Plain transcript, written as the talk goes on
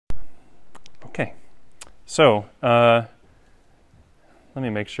So, let me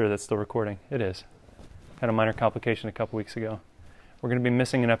make sure that's still recording. It is. Had a minor complication a couple weeks ago. We're going to be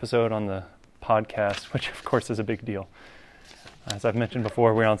missing an episode on the podcast, which of course is a big deal. As I've mentioned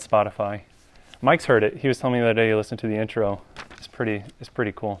before, we're on Spotify. Mike's heard it. He was telling me the other day he listened to the intro. It's pretty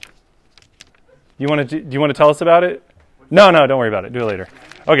cool. Do you want to tell us about it? No, don't worry about it. Do it later.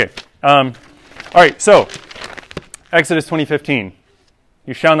 Okay. All right. So, Exodus 20:15.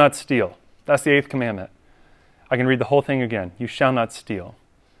 You shall not steal. That's the 8th commandment. I can read the whole thing again. You shall not steal.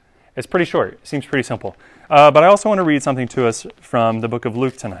 It's pretty short. It seems pretty simple. But I also want to read something to us from the book of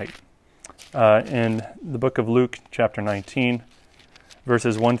Luke tonight. In the book of Luke, chapter 19,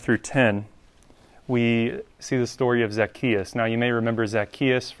 verses 1 through 10, we see the story of Zacchaeus. Now, you may remember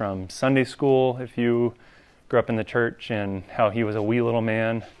Zacchaeus from Sunday school if you grew up in the church, and how he was a wee little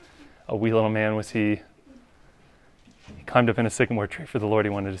man. A wee little man was he. He climbed up in a sycamore tree for the Lord he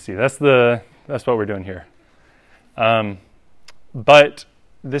wanted to see. That's what we're doing here. But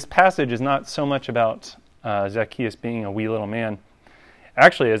this passage is not so much about Zacchaeus being a wee little man,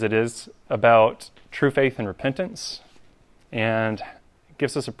 actually, as it is about true faith and repentance, and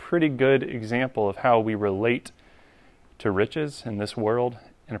gives us a pretty good example of how we relate to riches in this world,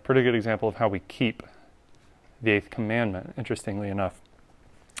 and a pretty good example of how we keep the 8th commandment, interestingly enough.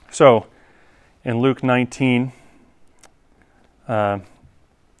 So, in Luke 19, God's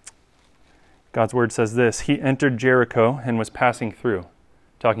word says this: He entered Jericho and was passing through,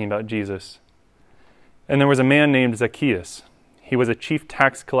 talking about Jesus. And there was a man named Zacchaeus. He was a chief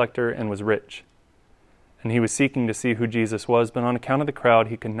tax collector and was rich. And he was seeking to see who Jesus was, but on account of the crowd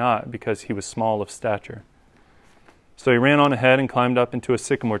he could not, because he was small of stature. So he ran on ahead and climbed up into a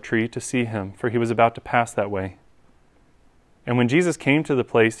sycamore tree to see him, for he was about to pass that way. And when Jesus came to the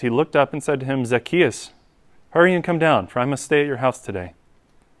place, he looked up and said to him, Zacchaeus, hurry and come down, for I must stay at your house today.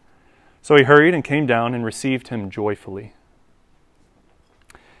 So he hurried and came down and received him joyfully.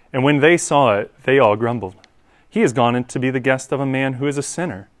 And when they saw it, they all grumbled. He has gone in to be the guest of a man who is a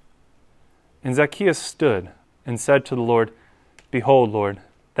sinner. And Zacchaeus stood and said to the Lord, Behold, Lord,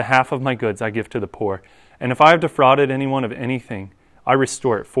 the half of my goods I give to the poor, and if I have defrauded anyone of anything, I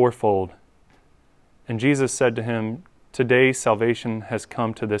restore it fourfold. And Jesus said to him, Today salvation has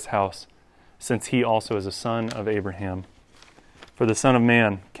come to this house, since he also is a son of Abraham. For the Son of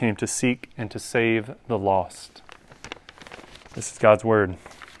Man came to seek and to save the lost. This is God's word.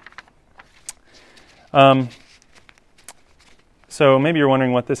 So maybe you're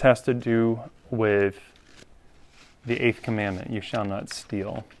wondering what this has to do with the 8th commandment, you shall not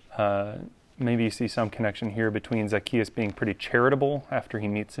steal. Maybe you see some connection here between Zacchaeus being pretty charitable after he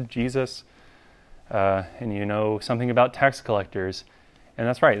meets Jesus, and you know something about tax collectors. And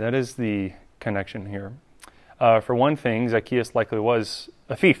that's right, that is the connection here. For one thing, Zacchaeus likely was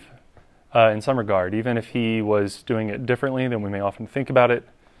a thief in some regard. Even if he was doing it differently than we may often think about it,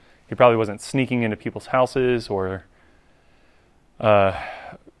 he probably wasn't sneaking into people's houses or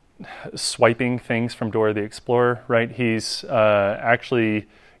swiping things from Dora the Explorer, right? He's actually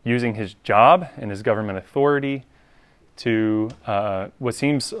using his job and his government authority to what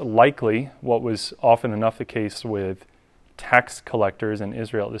seems likely, what was often enough the case with tax collectors in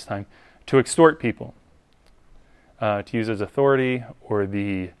Israel at this time, to extort people. To use his authority or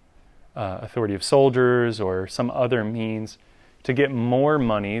the authority of soldiers or some other means to get more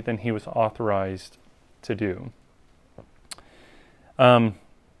money than he was authorized to do.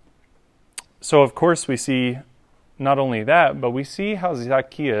 So of course we see not only that, but we see how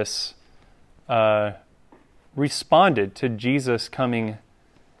Zacchaeus responded to Jesus coming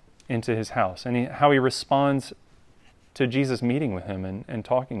into his house, and how he responds to Jesus meeting with him and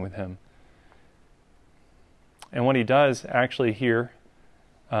talking with him. And what he does actually here,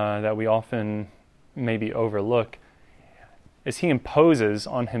 that we often maybe overlook, is he imposes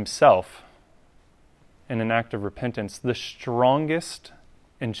on himself, in an act of repentance, the strongest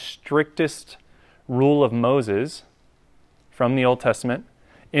and strictest rule of Moses from the Old Testament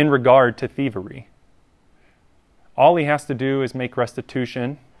in regard to thievery. All he has to do is make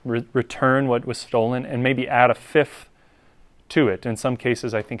restitution, return what was stolen, and maybe add a fifth to it. In some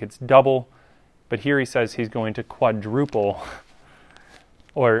cases, I think it's double. But here he says he's going to quadruple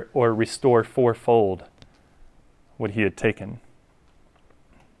or restore fourfold what he had taken.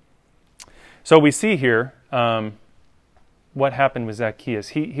 So we see here what happened with Zacchaeus.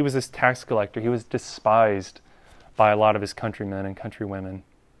 He was this tax collector. He was despised by a lot of his countrymen and countrywomen.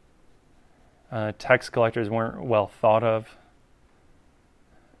 Tax collectors weren't well thought of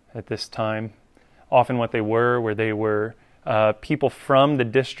at this time. Often what they were people from the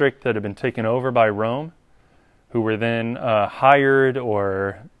district that had been taken over by Rome, who were then hired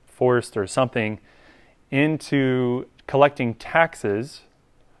or forced or something into collecting taxes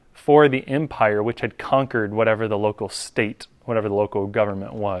for the empire which had conquered whatever the local state, whatever the local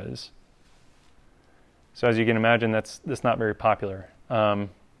government was. So as you can imagine, that's not very popular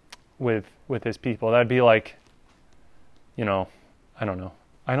with his people. That'd be like, I don't know.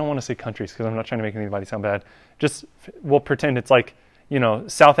 I don't want to say countries because I'm not trying to make anybody sound bad. Just we'll pretend it's like,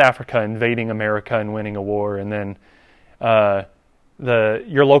 South Africa invading America and winning a war, and then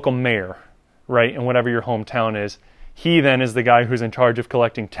your local mayor, right, and whatever your hometown is, he then is the guy who's in charge of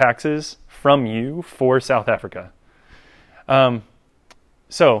collecting taxes from you for South Africa.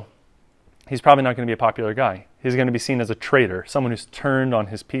 So he's probably not going to be a popular guy. He's going to be seen as a traitor, someone who's turned on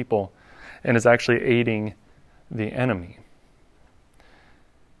his people and is actually aiding the enemy.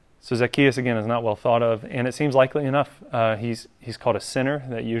 So Zacchaeus, again, is not well thought of, and it seems likely enough he's called a sinner.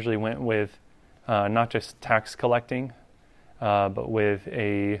 That usually went with not just tax collecting, but with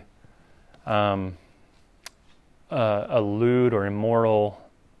a lewd or immoral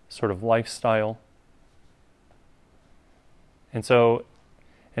sort of lifestyle. And so,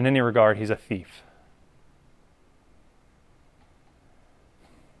 in any regard, he's a thief.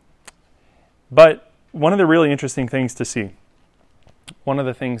 But one of the really interesting things to see, one of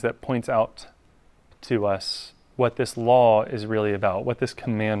the things that points out to us what this law is really about, what this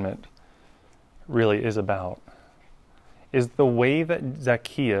commandment really is about, is the way that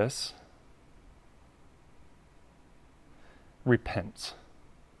Zacchaeus repents.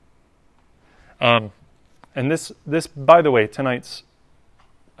 And this, by the way, tonight's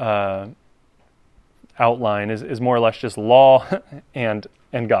outline is more or less just law and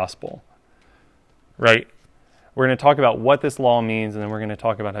gospel, right? We're going to talk about what this law means, and then we're going to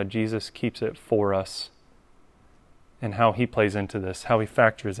talk about how Jesus keeps it for us and how he plays into this, how he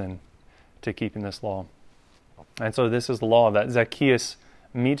factors in to keeping this law. And so this is the law that Zacchaeus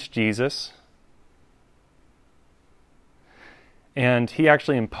meets Jesus, and he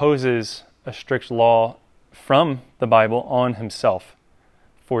actually imposes a strict law from the Bible on himself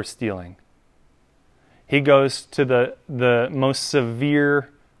for stealing. He goes to the most severe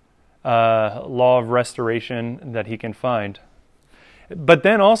law of restoration that he can find. But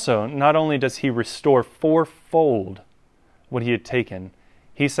then also, not only does he restore fourfold what he had taken,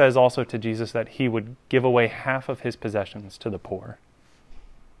 he says also to Jesus that he would give away half of his possessions to the poor.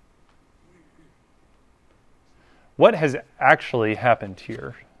 What has actually happened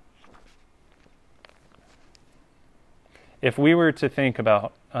here? If we were to think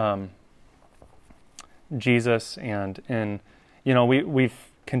about Jesus and we've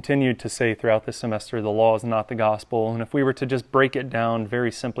continued to say throughout this semester the law is not the gospel, and if we were to just break it down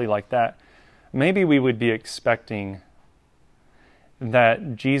very simply like that, maybe we would be expecting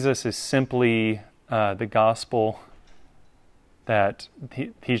that Jesus is simply the gospel, that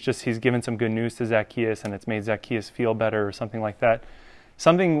he's given some good news to Zacchaeus and it's made Zacchaeus feel better or something like that.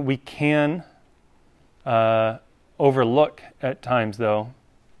 Something we can overlook at times, though,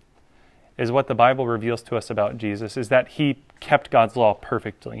 is what the Bible reveals to us about Jesus, is that he kept God's law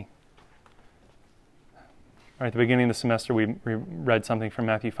perfectly. Right, at the beginning of the semester, we read something from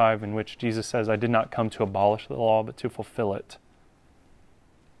Matthew 5 in which Jesus says, "I did not come to abolish the law, but to fulfill it."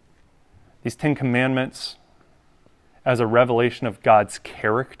 These 10 commandments, as a revelation of God's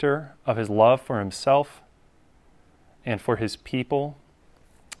character, of his love for himself and for his people,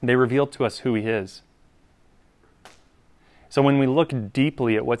 they reveal to us who he is. So when we look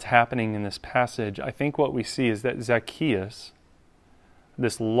deeply at what's happening in this passage, I think what we see is that Zacchaeus,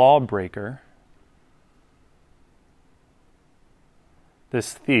 this lawbreaker,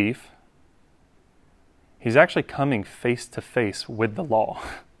 this thief, he's actually coming face to face with the law.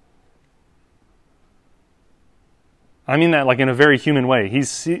 I mean that like in a very human way.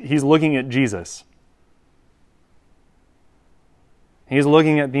 He's looking at Jesus. He's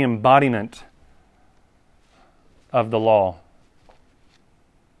looking at the embodiment of the law.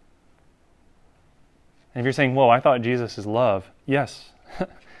 And if you're saying, whoa, I thought Jesus is love. Yes.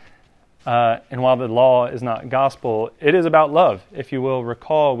 And while the law is not gospel, it is about love. If you will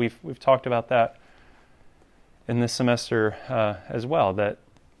recall, we've talked about that in this semester as well, that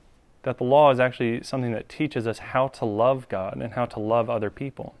the law is actually something that teaches us how to love God and how to love other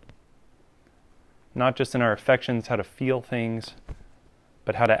people. Not just in our affections, how to feel things,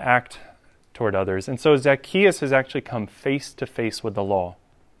 but how to act toward others. And so Zacchaeus has actually come face to face with the law.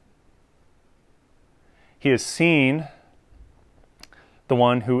 He has seen the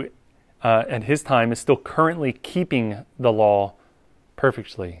one who, at his time, is still currently keeping the law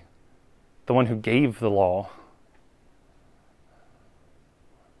perfectly. The one who gave the law.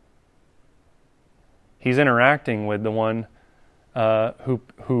 He's interacting with the one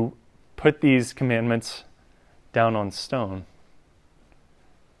who put these commandments down on stone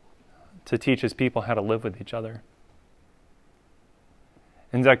to teach his people how to live with each other.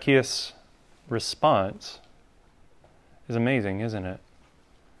 And Zacchaeus' response is amazing, isn't it?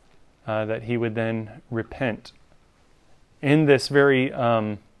 That he would then repent in this very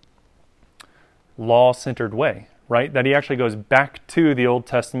law-centered way, right? That he actually goes back to the Old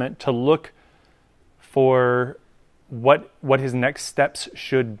Testament to look for what his next steps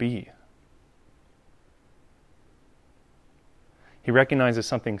should be. He recognizes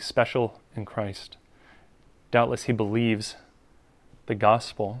something special in Christ. Doubtless he believes the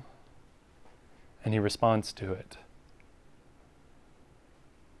gospel, and he responds to it.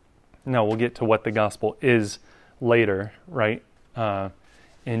 Now, we'll get to what the gospel is later, right?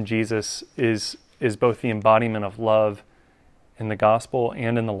 In Jesus is both the embodiment of love in the gospel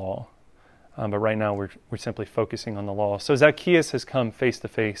and in the law. But right now we're simply focusing on the law. So Zacchaeus has come face to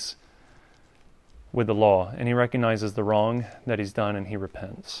face with the law, and he recognizes the wrong that he's done, and he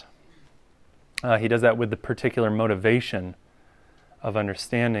repents. He does that with the particular motivation of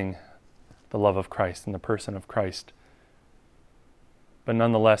understanding the love of Christ and the person of Christ. But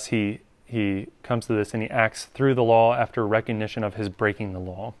nonetheless, he comes to this and he acts through the law after recognition of his breaking the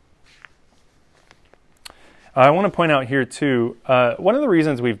law. I want to point out here too, one of the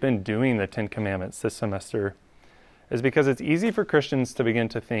reasons we've been doing the Ten Commandments this semester is because it's easy for Christians to begin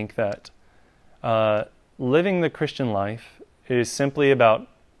to think that living the Christian life is simply about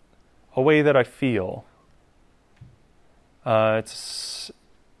a way that I feel. It's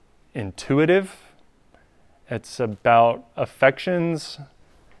intuitive. It's about affections.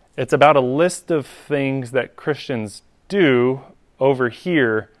 It's about a list of things that Christians do over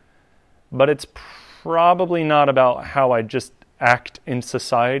here, but it's probably not about how I just act in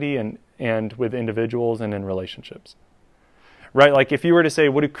society and with individuals and in relationships. Right? Like if you were to say,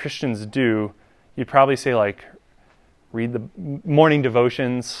 what do Christians do? You'd probably say like, read the morning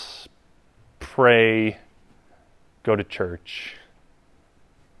devotions, pray, go to church.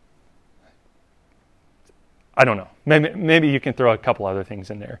 I don't know. Maybe you can throw a couple other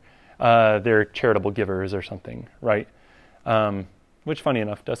things in there. They're charitable givers or something, right? Which, funny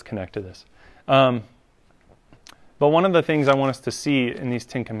enough, does connect to this. But one of the things I want us to see in these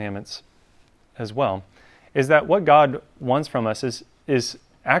Ten Commandments as well is that what God wants from us is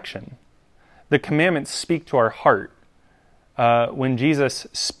action. The commandments speak to our heart. When Jesus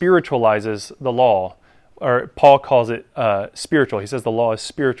spiritualizes the law, or Paul calls it spiritual. He says the law is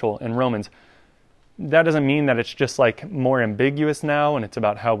spiritual in Romans. That doesn't mean that it's just like more ambiguous now and it's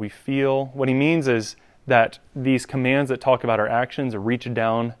about how we feel. What he means is that these commands that talk about our actions reach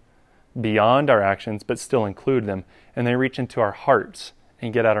down beyond our actions but still include them, and they reach into our hearts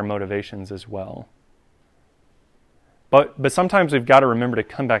and get at our motivations as well. But sometimes we've got to remember to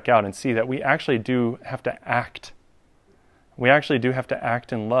come back out and see that we actually do have to act. We actually do have to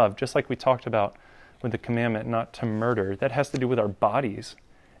act in love, just like we talked about with the commandment not to murder. That has to do with our bodies.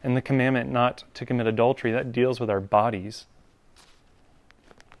 And the commandment not to commit adultery, that deals with our bodies.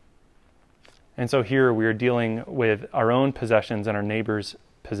 And so here we are dealing with our own possessions and our neighbor's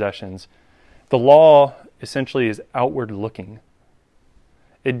possessions. The law essentially is outward looking.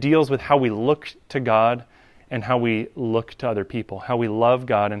 It deals with how we look to God and how we look to other people, how we love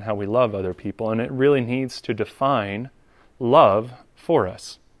God and how we love other people. And it really needs to define love for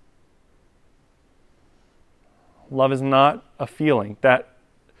us. Love is not a feeling. That,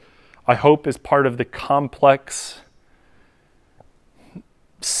 I hope, is part of the complex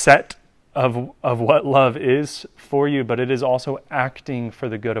set of what love is for you, but it is also acting for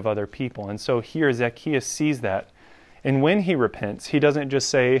the good of other people. And so here Zacchaeus sees that. And when he repents, he doesn't just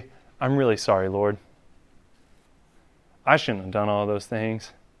say, I'm really sorry, Lord. I shouldn't have done all those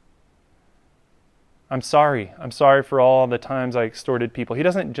things. I'm sorry. I'm sorry for all the times I extorted people. He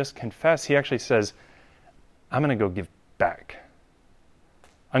doesn't just confess. He actually says, I'm going to go give back.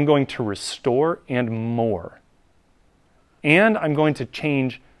 I'm going to restore and more. And I'm going to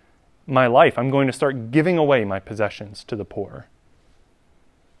change my life. I'm going to start giving away my possessions to the poor.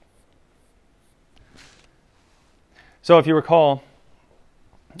 So if you recall,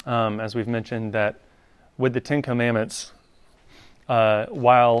 as we've mentioned, that with the Ten Commandments,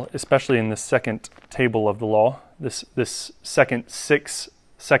 while especially in the second table of the law, this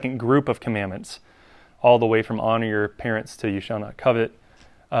second group of commandments, all the way from honor your parents to you shall not covet,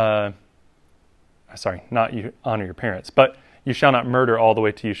 not you honor your parents, but you shall not murder all the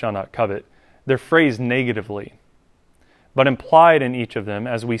way to you shall not covet. They're phrased negatively, but implied in each of them,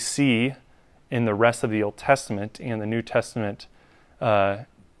 as we see in the rest of the Old Testament and the New Testament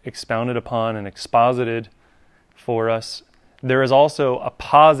expounded upon and exposited for us, there is also a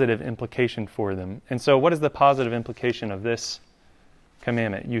positive implication for them. And so what is the positive implication of this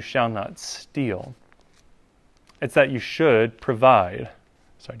commandment? You shall not steal. It's that you should provide.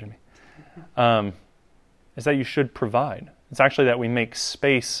 Sorry, Jimmy. It's that you should provide. It's actually that we make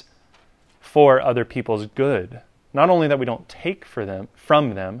space for other people's good. Not only that we don't take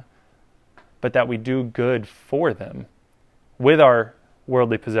from them, but that we do good for them with our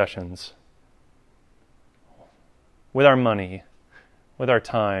worldly possessions, with our money, with our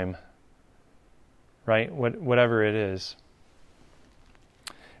time, right? Whatever it is.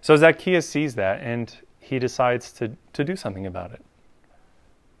 So Zacchaeus sees that and he decides to do something about it.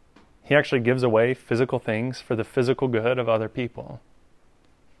 He actually gives away physical things for the physical good of other people.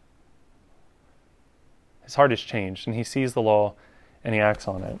 His heart has changed and he sees the law and he acts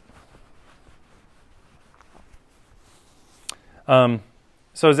on it.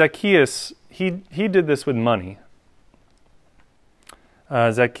 So Zacchaeus, he did this with money.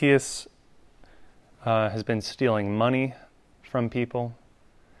 Zacchaeus has been stealing money from people,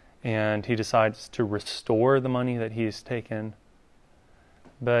 and he decides to restore the money that he's taken.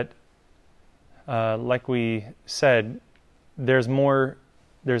 But like we said, there's more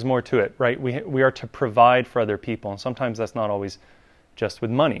to it, right? We are to provide for other people, and sometimes that's not always just with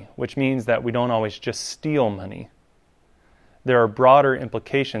money, which means that we don't always just steal money. There are broader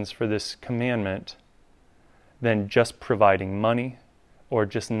implications for this commandment than just providing money or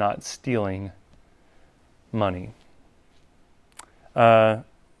just not stealing money.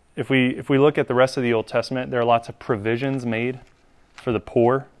 If we look at the rest of the Old Testament, there are lots of provisions made for the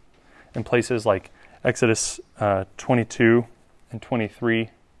poor in places like Exodus 22 and 23,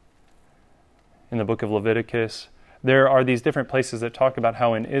 in the book of Leviticus. There are these different places that talk about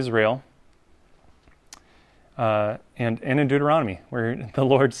how in Israel and in Deuteronomy, where the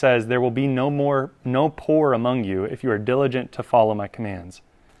Lord says, there will be no poor among you if you are diligent to follow my commands.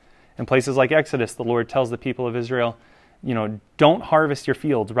 In places like Exodus, the Lord tells the people of Israel, don't harvest your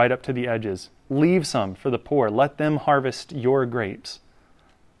fields right up to the edges. Leave some for the poor. Let them harvest your grapes.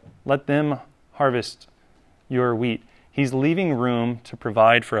 Let them harvest your wheat. He's leaving room to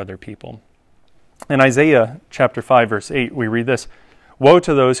provide for other people. In Isaiah chapter 5, verse 8, we read this: "Woe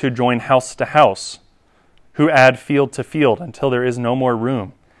to those who join house to house, who add field to field until there is no more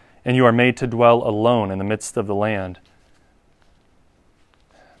room, and you are made to dwell alone in the midst of the land."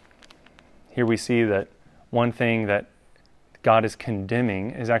 Here we see that one thing that God is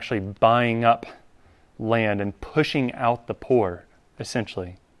condemning is actually buying up land and pushing out the poor,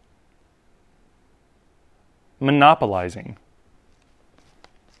 essentially. Monopolizing.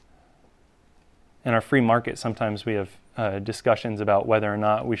 In our free market, sometimes we have discussions about whether or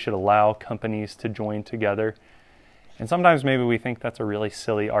not we should allow companies to join together. And sometimes maybe we think that's a really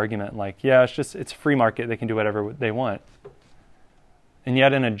silly argument, like, yeah, it's free market, they can do whatever they want. And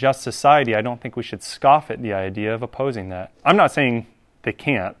yet in a just society, I don't think we should scoff at the idea of opposing that. I'm not saying they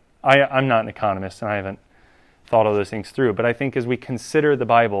can't. I'm not an economist and I haven't thought all those things through. But I think as we consider the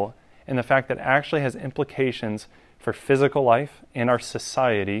Bible and the fact that it actually has implications for physical life and our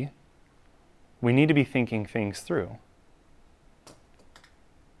society, we need to be thinking things through.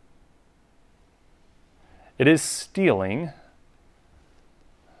 It is stealing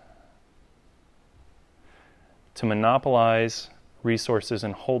to monopolize resources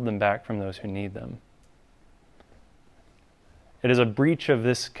and hold them back from those who need them. It is a breach of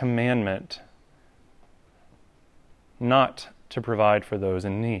this commandment not to provide for those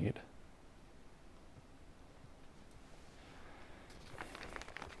in need.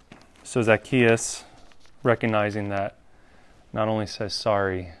 So Zacchaeus, recognizing that, not only says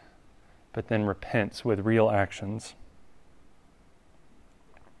sorry, but then repents with real actions.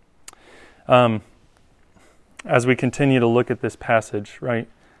 As we continue to look at this passage, right?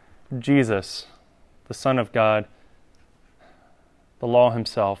 Jesus, the Son of God, the law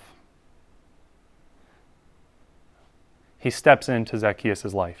himself, he steps into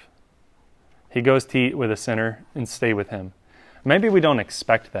Zacchaeus' life. He goes to eat with a sinner and stay with him. Maybe we don't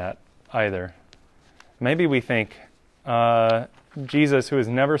expect that either. Maybe we think Jesus, who has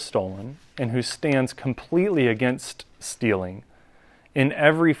never stolen and who stands completely against stealing in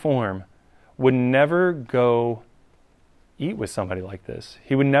every form, would never go eat with somebody like this.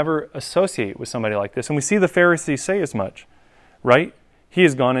 He would never associate with somebody like this. And we see the Pharisees say as much, right? He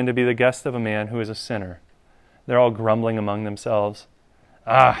has gone in to be the guest of a man who is a sinner. They're all grumbling among themselves.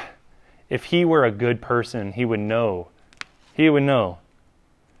 If he were a good person, he would know. He would know.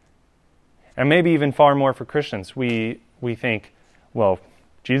 And maybe even far more for Christians. We think, well,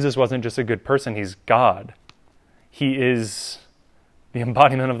 Jesus wasn't just a good person, he's God. He is the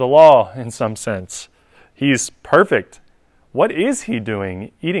embodiment of the law in some sense. He's perfect. What is he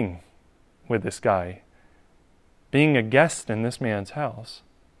doing eating with this guy, being a guest in this man's house?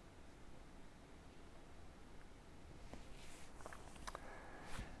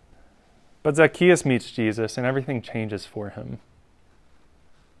 But Zacchaeus meets Jesus and everything changes for him.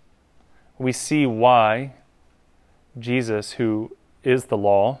 We see why Jesus, who is the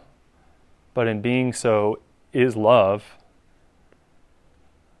law, but in being so is love,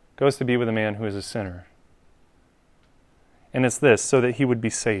 goes to be with a man who is a sinner. And it's this, so that he would be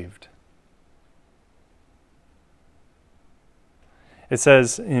saved. It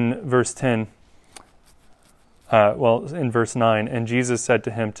says in verse 10, in verse 9, and Jesus said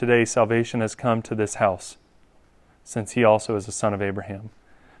to him, "Today salvation has come to this house, since he also is a son of Abraham.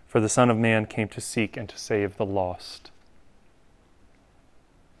 For the Son of Man came to seek and to save the lost."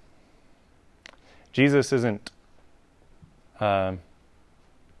 Jesus isn't,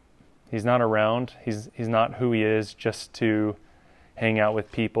 he's not around. He's not who he is just to hang out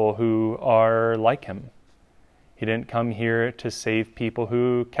with people who are like him. He didn't come here to save people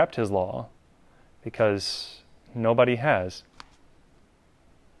who kept his law, because nobody has.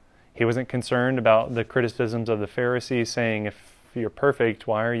 He wasn't concerned about the criticisms of the Pharisees saying, if you're perfect,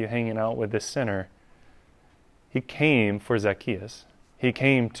 why are you hanging out with this sinner? He came for Zacchaeus. He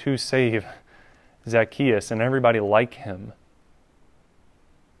came to save Zacchaeus and everybody like him.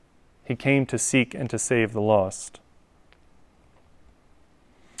 He came to seek and to save the lost.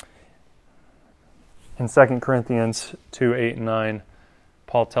 In 2 Corinthians 2, 8 and 9,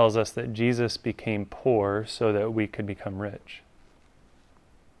 Paul tells us that Jesus became poor so that we could become rich.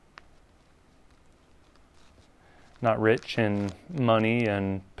 Not rich in money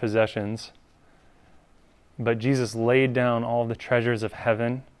and possessions, but Jesus laid down all the treasures of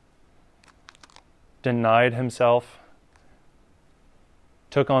heaven, denied himself,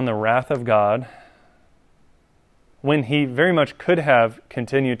 took on the wrath of God, when he very much could have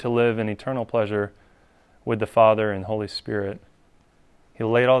continued to live in eternal pleasure with the Father and Holy Spirit. He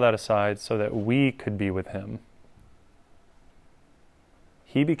laid all that aside so that we could be with him.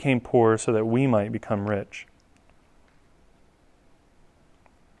 He became poor so that we might become rich.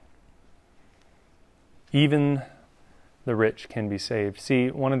 Even the rich can be saved.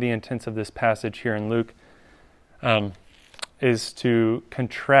 See, one of the intents of this passage here in Luke is to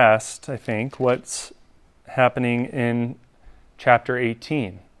contrast, I think, what's happening in chapter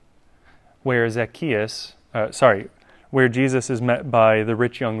 18, where where Jesus is met by the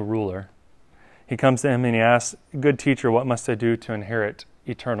rich young ruler. He comes to him and he asks, "Good teacher, what must I do to inherit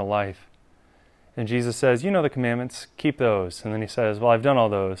eternal life?" And Jesus says, "You know the commandments, keep those." And then he says, "Well, I've done all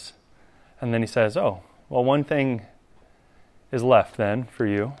those." And then he says, "Oh, well, one thing is left then for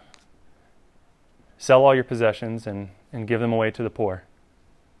you. Sell all your possessions and give them away to the poor."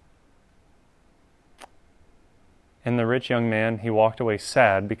 And the rich young man, he walked away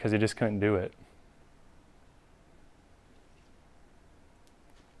sad because he just couldn't do it.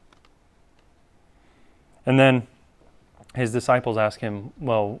 And then his disciples ask him,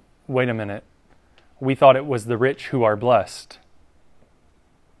 "Well, wait a minute. We thought it was the rich who are blessed.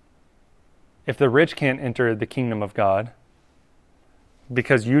 If the rich can't enter the kingdom of God,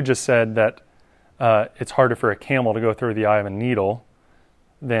 because you just said that it's harder for a camel to go through the eye of a needle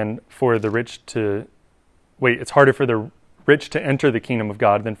than for the rich to... it's harder for the rich to enter the kingdom of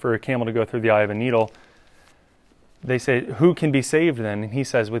God than for a camel to go through the eye of a needle." They say, "Who can be saved then?" And he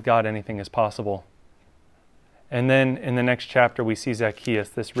says, "With God anything is possible." And then in the next chapter we see Zacchaeus,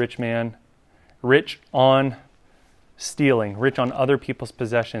 this rich man, rich on stealing, rich on other people's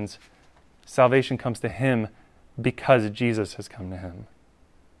possessions. Salvation comes to him because Jesus has come to him.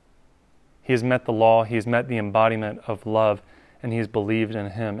 He has met the law, he has met the embodiment of love, and he has believed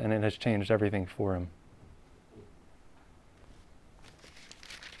in him, and it has changed everything for him.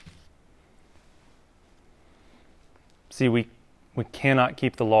 See, we cannot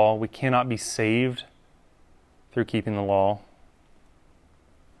keep the law. We cannot be saved through keeping the law.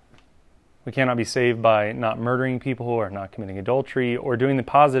 We cannot be saved by not murdering people or not committing adultery or doing the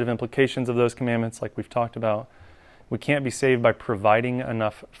positive implications of those commandments like we've talked about. We can't be saved by providing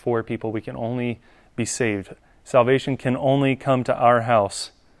enough for people. We can only be saved. Salvation can only come to our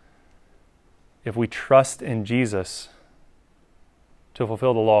house if we trust in Jesus to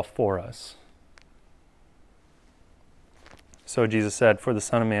fulfill the law for us. So Jesus said, "For the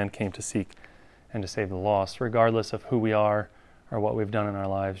Son of Man came to seek and to save the lost." Regardless of who we are or what we've done in our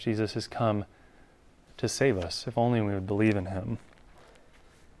lives, Jesus has come to save us, if only we would believe in him.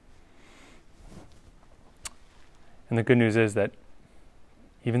 And the good news is that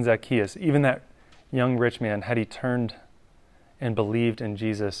even Zacchaeus, even that young rich man, had he turned and believed in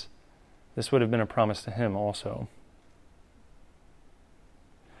Jesus, this would have been a promise to him also.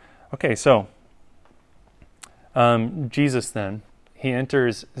 Okay, so Jesus then, he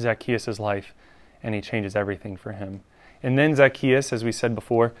enters Zacchaeus' life and he changes everything for him. And then Zacchaeus, as we said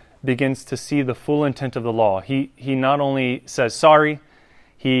before, begins to see the full intent of the law. He not only says sorry,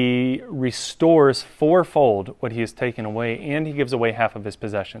 he restores fourfold what he has taken away, and he gives away half of his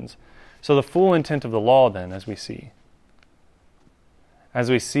possessions. So the full intent of the law then, as we see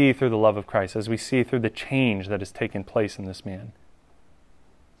through the love of Christ, as we see through the change that has taken place in this man.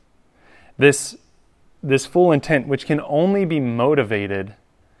 This full intent, which can only be motivated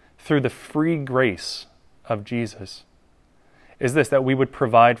through the free grace of Jesus, is this, that we would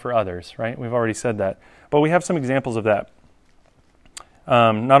provide for others, right? We've already said that. But we have some examples of that,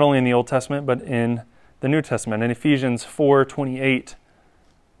 not only in the Old Testament, but in the New Testament. In Ephesians 4:28,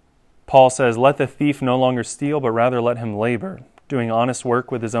 Paul says, "Let the thief no longer steal, but rather let him labor, doing honest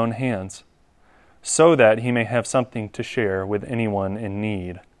work with his own hands, so that he may have something to share with anyone in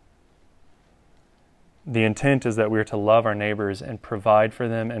need." The intent is that we are to love our neighbors and provide for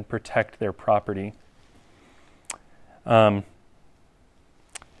them and protect their property.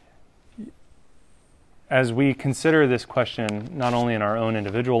 As we consider this question, not only in our own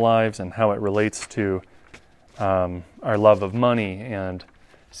individual lives and how it relates to our love of money and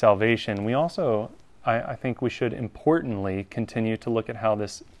salvation, we also, I think we should importantly continue to look at how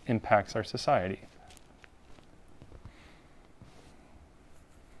this impacts our society.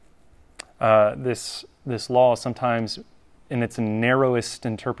 This law sometimes, in its narrowest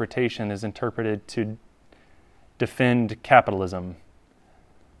interpretation, is interpreted to defend capitalism.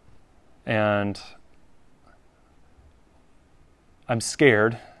 And I'm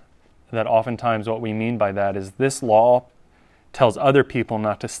scared that oftentimes what we mean by that is this law tells other people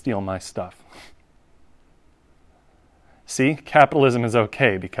not to steal my stuff. See, capitalism is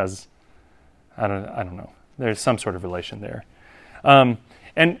okay because I don't know. There's some sort of relation there, and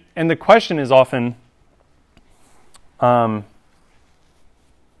the question is often, how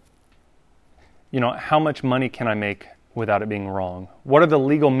much money can I make without it being wrong? What are the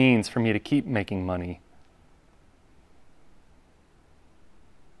legal means for me to keep making money?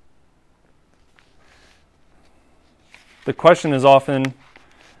 The question is often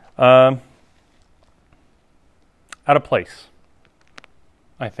out of place,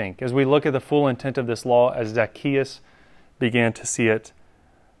 I think. As we look at the full intent of this law, as Zacchaeus began to see it,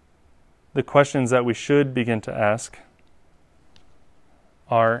 the questions that we should begin to ask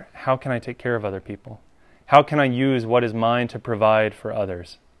are, how can I take care of other people? How can I use what is mine to provide for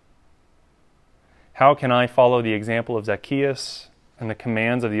others? How can I follow the example of Zacchaeus and the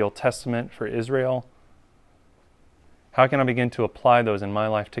commands of the Old Testament for Israel? How can I begin to apply those in my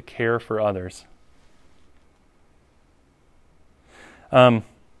life to care for others? One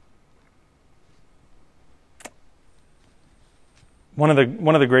of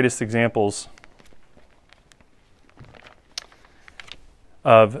the greatest examples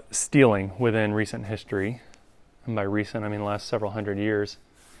of stealing within recent history, and by recent I mean the last several hundred years,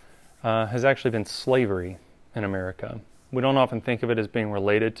 has actually been slavery in America. We don't often think of it as being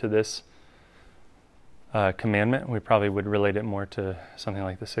related to this commandment. We probably would relate it more to something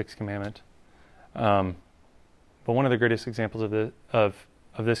like the Sixth Commandment. But one of the greatest examples of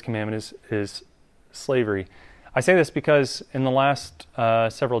this commandment is slavery. I say this because in the last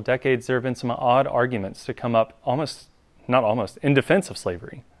several decades there have been some odd arguments to come up in defense of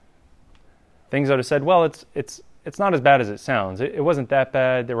slavery. Things that have said, well, it's not as bad as it sounds. It wasn't that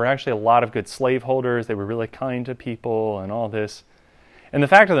bad. There were actually a lot of good slaveholders. They were really kind to people and all this. And the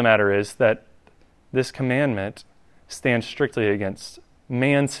fact of the matter is that this commandment stands strictly against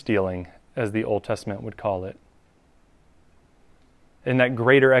man-stealing, as the Old Testament would call it. In that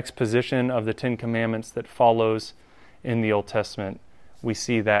greater exposition of the Ten Commandments that follows in the Old Testament, we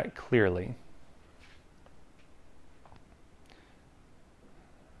see that clearly.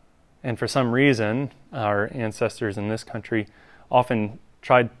 And for some reason, our ancestors in this country often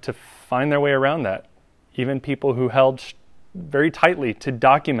tried to find their way around that. Even people who held very tightly to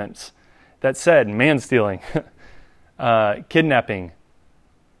documents that said man-stealing, kidnapping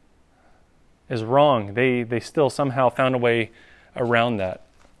is wrong. They still somehow found a way around that.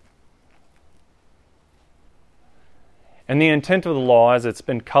 And the intent of the law, as it's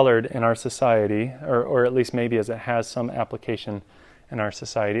been colored in our society, or at least maybe as it has some application in our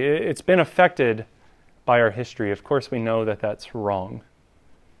society, it's been affected by our history. Of course, we know that that's wrong.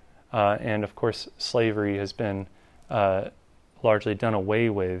 And of course, slavery has been largely done away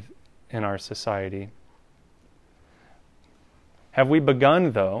with in our society. Have we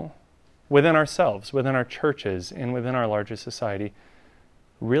begun, though, within ourselves, within our churches, and within our larger society,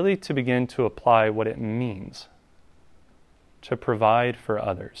 really to begin to apply what it means to provide for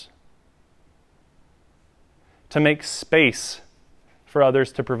others, to make space for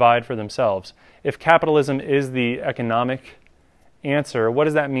others to provide for themselves. If capitalism is the economic answer, what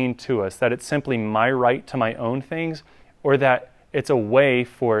does that mean to us? That it's simply my right to my own things, or that it's a way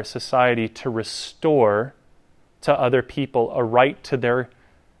for society to restore to other people a right to their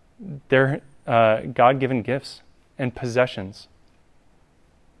God-given gifts and possessions?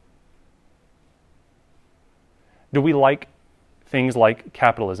 Do we like things like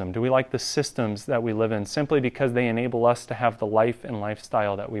capitalism? Do we like the systems that we live in simply because they enable us to have the life and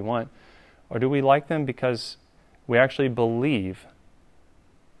lifestyle that we want? Or do we like them because we actually believe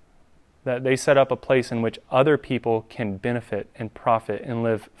that they set up a place in which other people can benefit and profit and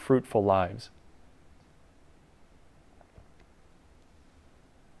live fruitful lives?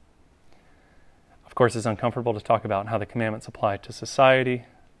 Of course, it's uncomfortable to talk about how the commandments apply to society,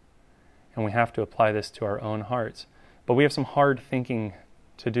 and we have to apply this to our own hearts. But we have some hard thinking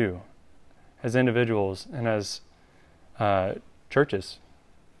to do as individuals and as churches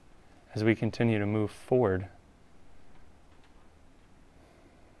as we continue to move forward.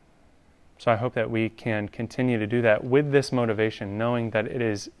 So I hope that we can continue to do that with this motivation, knowing that it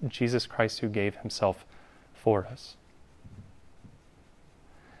is Jesus Christ who gave himself for us.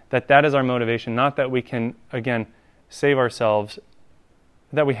 That is our motivation, not that we can, again, save ourselves,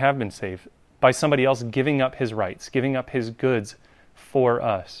 that we have been saved by somebody else giving up his rights, giving up his goods for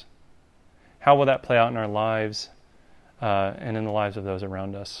us. How will that play out in our lives and in the lives of those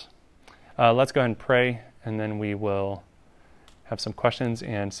around us? Let's go ahead and pray, and then we will have some questions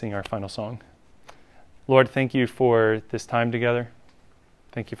and sing our final song. Lord, thank you for this time together.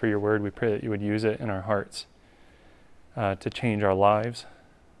 Thank you for your word. We pray that you would use it in our hearts to change our lives,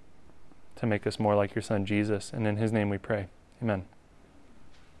 to make us more like your Son, Jesus. And in his name we pray. Amen.